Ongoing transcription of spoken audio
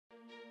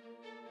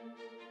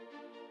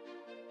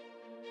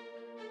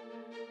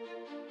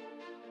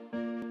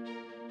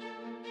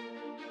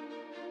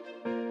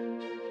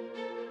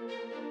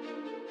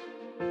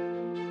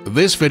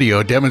This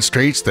video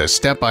demonstrates the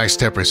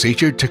step-by-step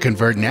procedure to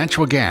convert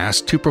natural gas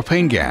to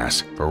propane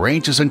gas for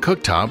ranges and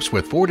cooktops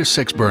with 4 to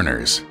 6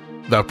 burners.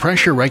 The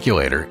pressure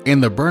regulator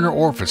and the burner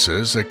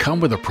orifices that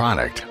come with the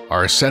product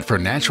are set for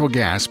natural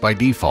gas by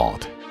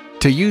default.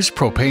 To use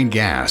propane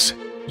gas,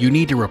 you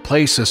need to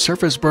replace the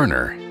surface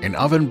burner and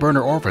oven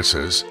burner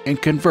orifices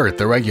and convert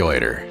the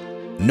regulator.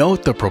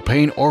 Note the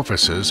propane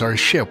orifices are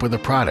shipped with the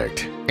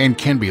product and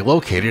can be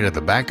located at the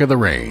back of the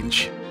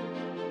range.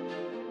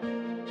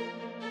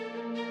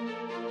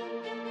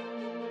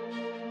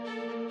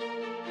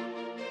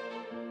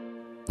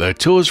 The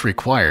tools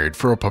required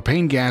for a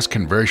propane gas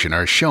conversion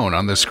are shown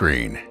on the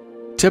screen.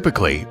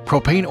 Typically,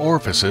 propane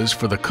orifices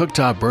for the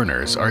cooktop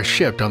burners are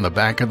shipped on the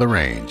back of the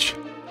range.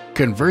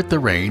 Convert the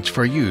range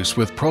for use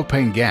with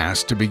propane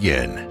gas to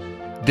begin.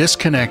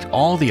 Disconnect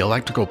all the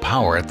electrical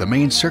power at the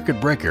main circuit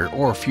breaker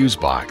or fuse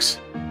box.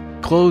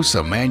 Close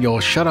the manual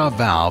shutoff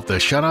valve to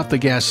shut off the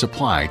gas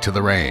supply to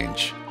the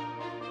range.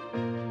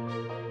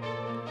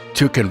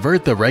 To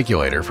convert the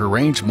regulator for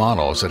range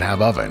models that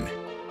have oven,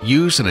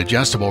 use an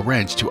adjustable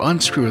wrench to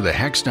unscrew the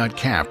hex nut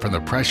cap from the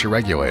pressure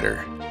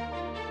regulator.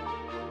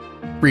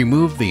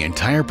 Remove the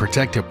entire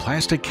protective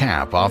plastic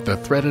cap off the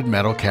threaded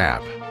metal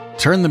cap.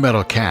 Turn the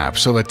metal cap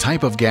so the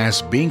type of gas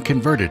being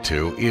converted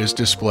to is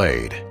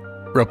displayed.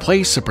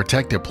 Replace the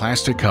protective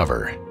plastic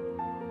cover.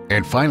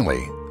 And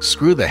finally,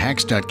 screw the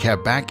hex nut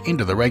cap back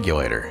into the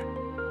regulator.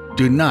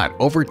 Do not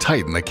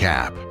over-tighten the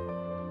cap.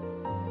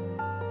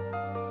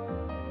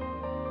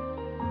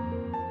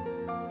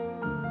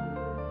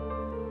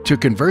 To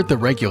convert the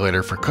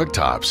regulator for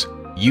cooktops,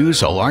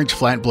 use a large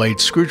flat blade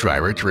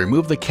screwdriver to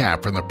remove the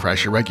cap from the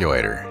pressure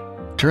regulator.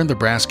 Turn the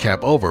brass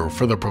cap over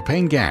for the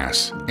propane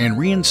gas and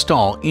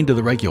reinstall into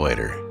the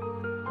regulator.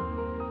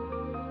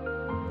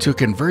 To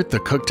convert the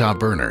cooktop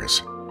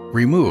burners,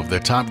 remove the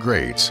top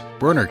grates,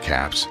 burner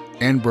caps,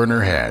 and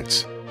burner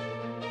heads.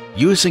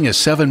 Using a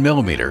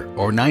 7mm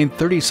or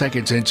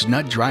 9/32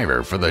 nut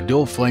driver for the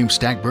dual flame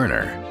stack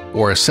burner,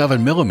 or a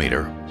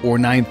 7mm or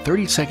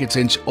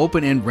 9/32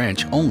 open-end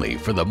wrench only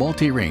for the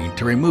multi-ring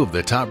to remove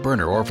the top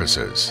burner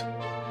orifices.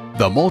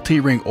 The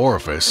multi-ring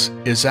orifice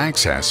is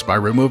accessed by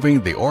removing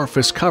the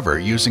orifice cover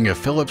using a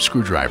Phillips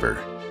screwdriver.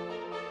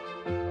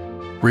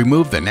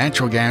 Remove the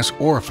natural gas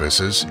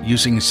orifices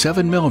using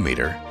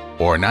 7mm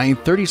or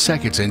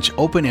 9/32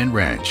 open-end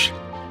wrench.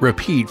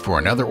 Repeat for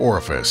another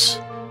orifice.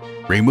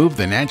 Remove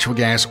the natural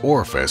gas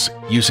orifice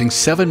using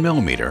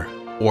 7mm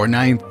or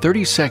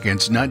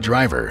 9/32 nut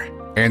driver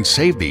and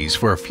save these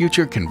for a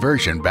future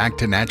conversion back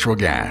to natural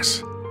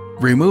gas.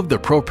 Remove the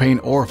propane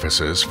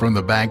orifices from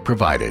the bag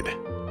provided.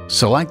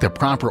 Select the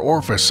proper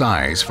orifice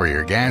size for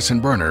your gas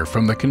and burner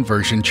from the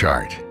conversion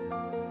chart.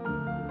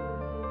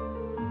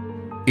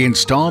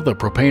 Install the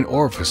propane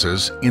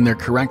orifices in their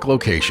correct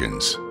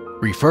locations.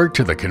 Refer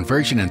to the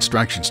conversion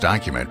instructions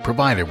document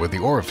provided with the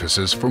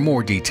orifices for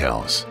more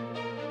details.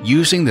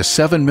 Using the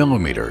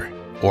 7mm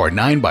or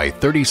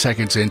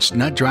 9/32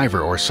 nut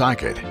driver or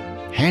socket,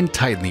 hand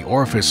tighten the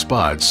orifice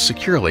spuds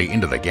securely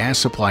into the gas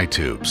supply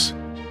tubes.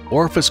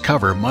 Orifice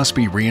cover must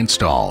be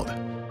reinstalled.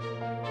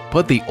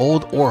 Put the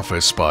old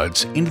orifice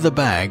spuds into the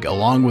bag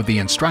along with the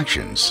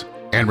instructions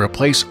and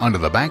replace onto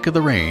the back of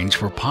the range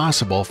for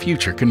possible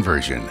future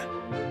conversion.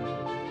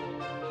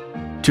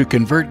 To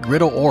convert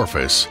griddle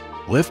orifice,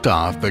 lift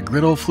off the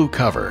griddle flue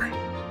cover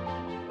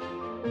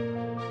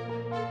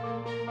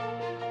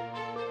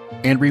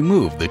and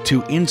remove the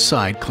 2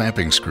 inside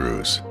clamping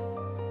screws.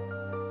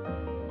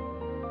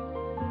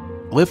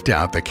 Lift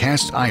out the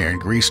cast iron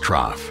grease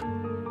trough.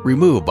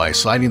 Remove by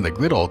sliding the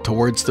griddle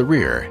towards the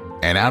rear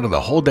and out of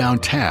the hold-down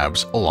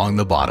tabs along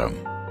the bottom.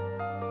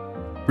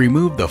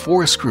 Remove the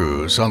 4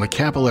 screws on the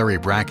capillary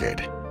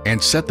bracket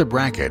and set the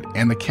bracket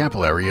and the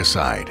capillary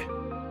aside.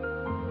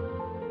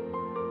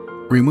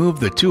 Remove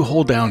the 2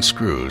 hold-down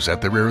screws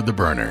at the rear of the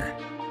burner.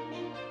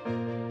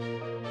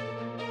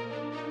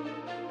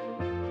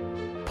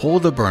 Pull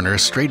the burner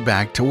straight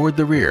back toward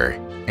the rear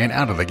and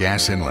out of the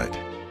gas inlet.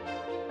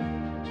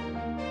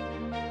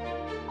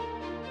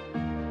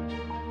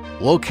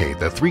 Locate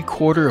the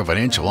 3/4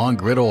 inch long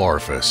griddle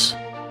orifice.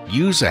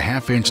 Use a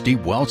 1/2 inch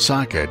deep weld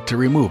socket to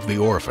remove the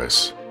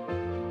orifice.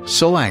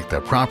 Select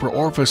the proper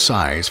orifice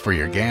size for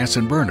your gas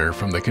and burner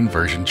from the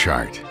conversion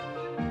chart.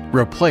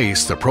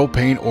 Replace the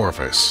propane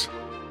orifice.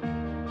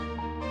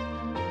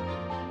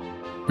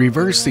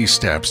 Reverse these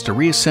steps to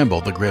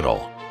reassemble the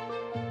griddle.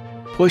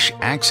 Push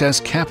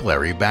access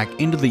capillary back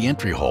into the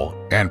entry hole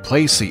and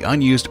place the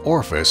unused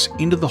orifice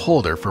into the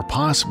holder for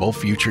possible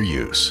future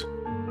use.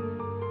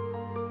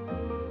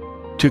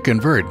 To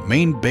convert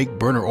main bake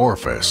burner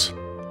orifice,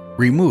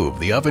 remove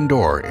the oven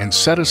door and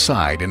set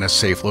aside in a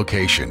safe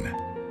location.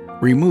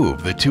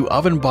 Remove the 2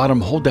 oven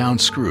bottom hold-down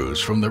screws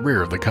from the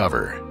rear of the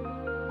cover.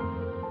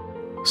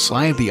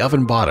 Slide the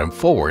oven bottom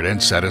forward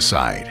and set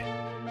aside.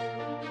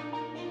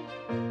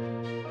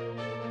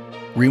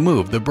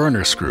 Remove the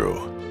burner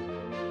screw.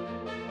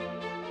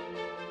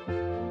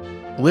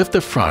 Lift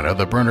the front of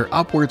the burner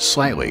upward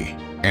slightly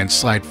and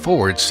slide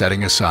forward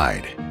setting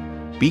aside.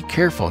 Be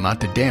careful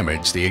not to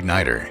damage the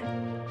igniter.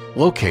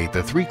 Locate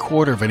the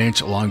 3/4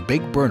 inch long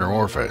big burner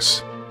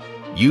orifice.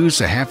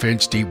 Use a 1/2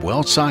 inch deep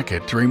weld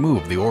socket to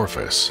remove the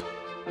orifice.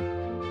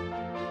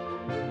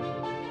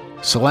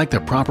 Select the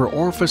proper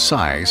orifice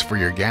size for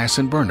your gas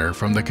and burner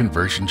from the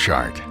conversion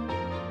chart.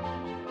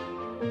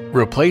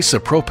 Replace the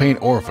propane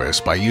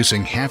orifice by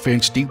using 1/2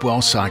 inch deep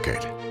weld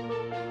socket.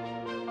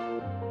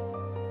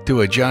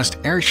 To adjust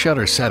air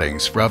shutter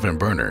settings for oven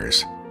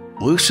burners,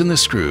 loosen the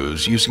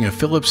screws using a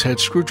Phillips head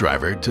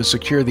screwdriver to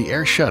secure the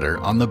air shutter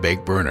on the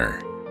big burner.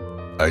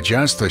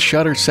 Adjust the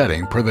shutter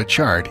setting per the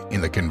chart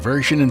in the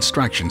conversion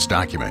instructions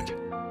document.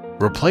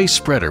 Replace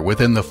spreader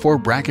within the 4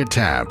 bracket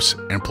tabs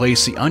and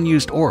place the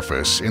unused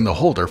orifice in the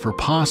holder for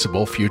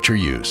possible future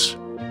use.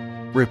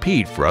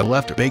 Repeat for a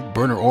left big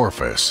burner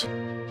orifice.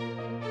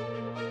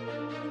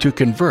 To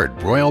convert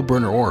broil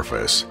burner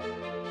orifice,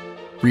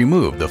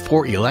 remove the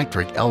 4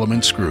 electric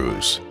element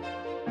screws.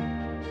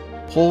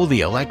 Pull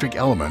the electric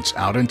elements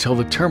out until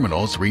the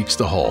terminals reach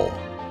the hole.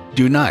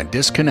 Do not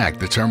disconnect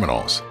the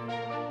terminals.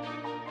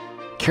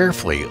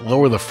 Carefully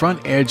lower the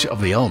front edge of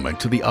the element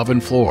to the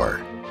oven floor.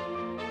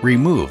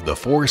 Remove the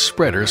 4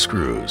 spreader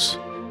screws.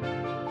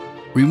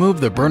 Remove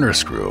the burner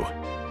screw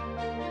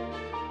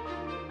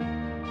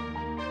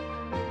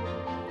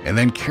and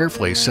then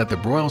carefully set the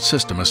broil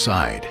system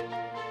aside.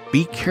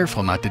 Be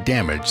careful not to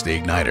damage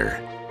the igniter.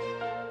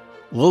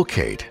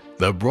 Locate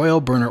the broil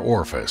burner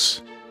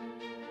orifice.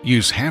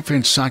 Use 1/2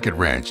 inch socket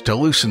wrench to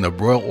loosen the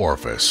broil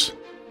orifice.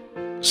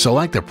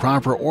 Select the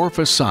proper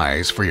orifice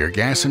size for your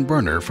gas and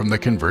burner from the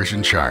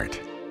conversion chart.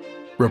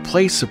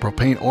 Replace the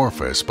propane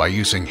orifice by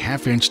using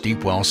 1/2 inch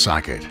deep weld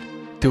socket.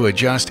 To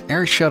adjust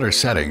air shutter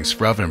settings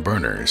for oven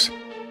burners,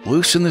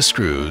 loosen the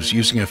screws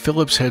using a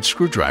Phillips head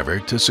screwdriver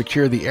to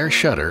secure the air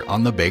shutter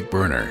on the big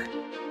burner.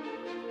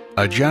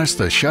 Adjust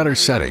the shutter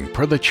setting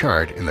per the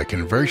chart in the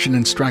conversion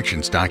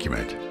instructions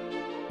document.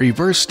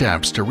 Reverse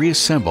steps to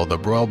reassemble the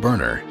broil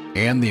burner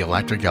and the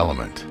electric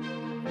element.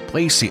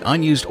 Place the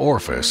unused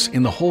orifice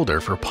in the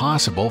holder for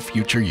possible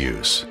future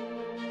use.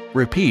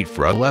 Repeat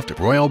for a left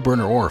broil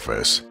burner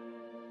orifice.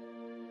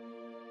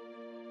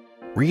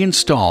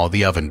 Reinstall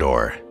the oven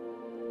door.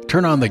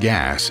 Turn on the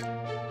gas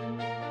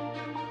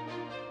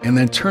and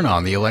then turn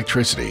on the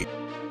electricity.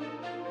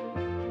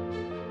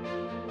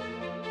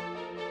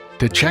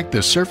 To check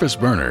the surface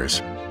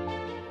burners,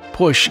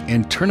 push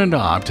and turn a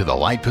knob to the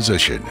light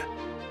position.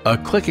 A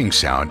clicking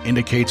sound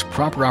indicates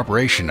proper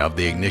operation of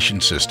the ignition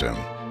system.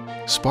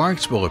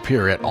 Sparks will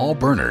appear at all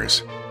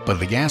burners, but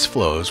the gas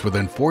flows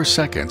within 4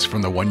 seconds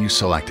from the one you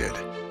selected.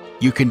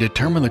 You can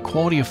determine the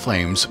quality of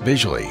flames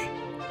visually.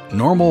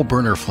 Normal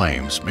burner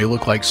flames may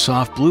look like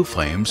soft blue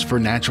flames for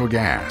natural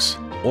gas,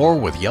 or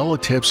with yellow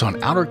tips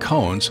on outer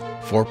cones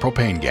for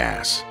propane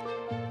gas.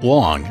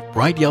 Long,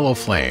 bright yellow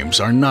flames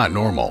are not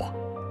normal.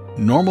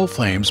 Normal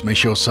flames may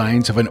show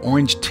signs of an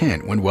orange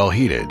tint when well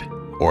heated,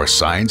 or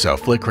signs of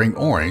flickering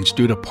orange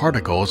due to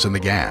particles in the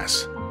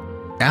gas.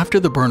 After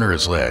the burner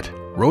is lit,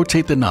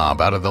 rotate the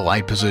knob out of the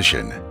light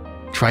position.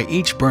 Try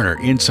each burner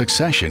in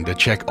succession to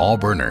check all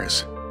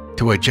burners.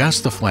 To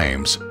adjust the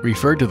flames,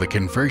 refer to the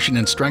conversion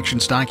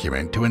instructions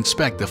document to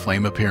inspect the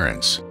flame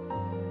appearance.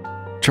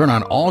 Turn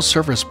on all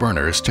surface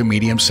burners to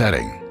medium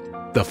setting.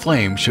 The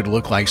flame should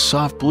look like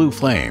soft blue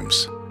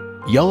flames.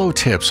 Yellow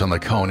tips on the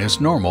cone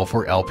is normal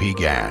for LP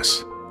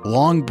gas.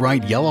 Long,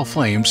 bright yellow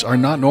flames are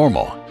not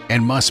normal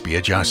and must be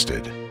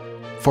adjusted.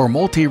 For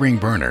multi-ring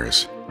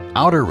burners,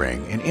 outer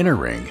ring and inner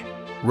ring,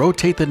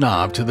 rotate the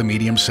knob to the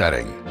medium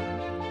setting.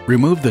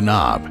 Remove the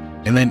knob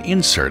and then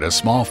insert a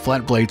small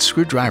flat blade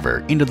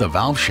screwdriver into the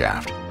valve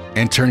shaft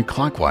and turn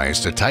clockwise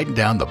to tighten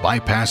down the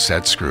bypass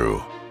set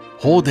screw.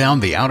 Hold down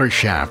the outer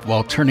shaft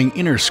while turning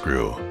inner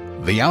screw.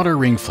 The outer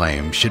ring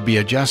flame should be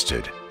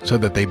adjusted so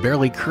that they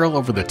barely curl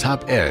over the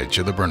top edge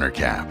of the burner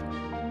cap.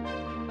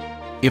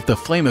 If the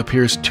flame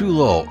appears too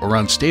low or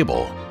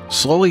unstable,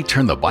 slowly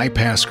turn the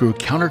bypass screw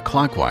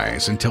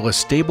counterclockwise until a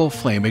stable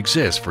flame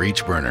exists for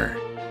each burner.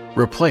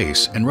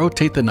 Replace and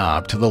rotate the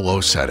knob to the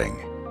low setting.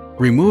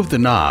 Remove the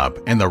knob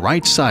and the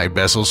right side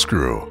bezel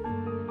screw.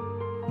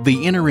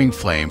 The inner ring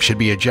flame should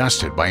be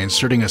adjusted by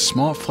inserting a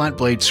small flat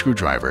blade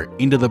screwdriver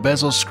into the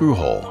bezel screw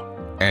hole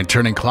and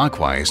turning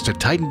clockwise to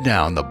tighten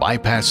down the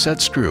bypass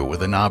set screw with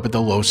the knob at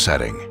the low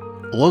setting.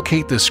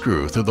 Locate the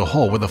screw through the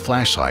hole with a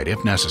flashlight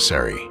if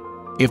necessary.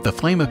 If the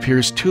flame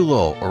appears too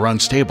low or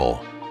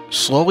unstable,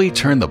 slowly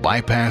turn the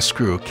bypass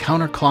screw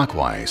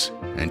counterclockwise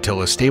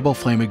until a stable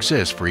flame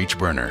exists for each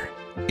burner.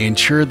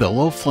 Ensure the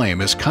low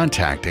flame is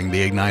contacting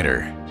the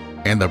igniter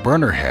and the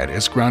burner head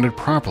is grounded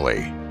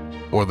properly,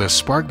 or the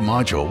spark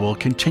module will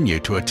continue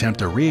to attempt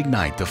to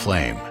reignite the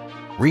flame.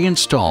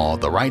 Reinstall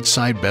the right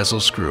side bezel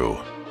screw.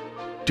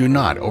 Do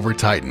not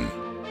over-tighten.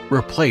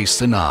 Replace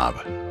the knob.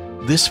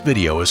 This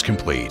video is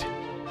complete.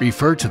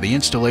 Refer to the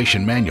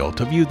installation manual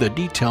to view the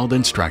detailed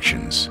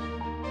instructions.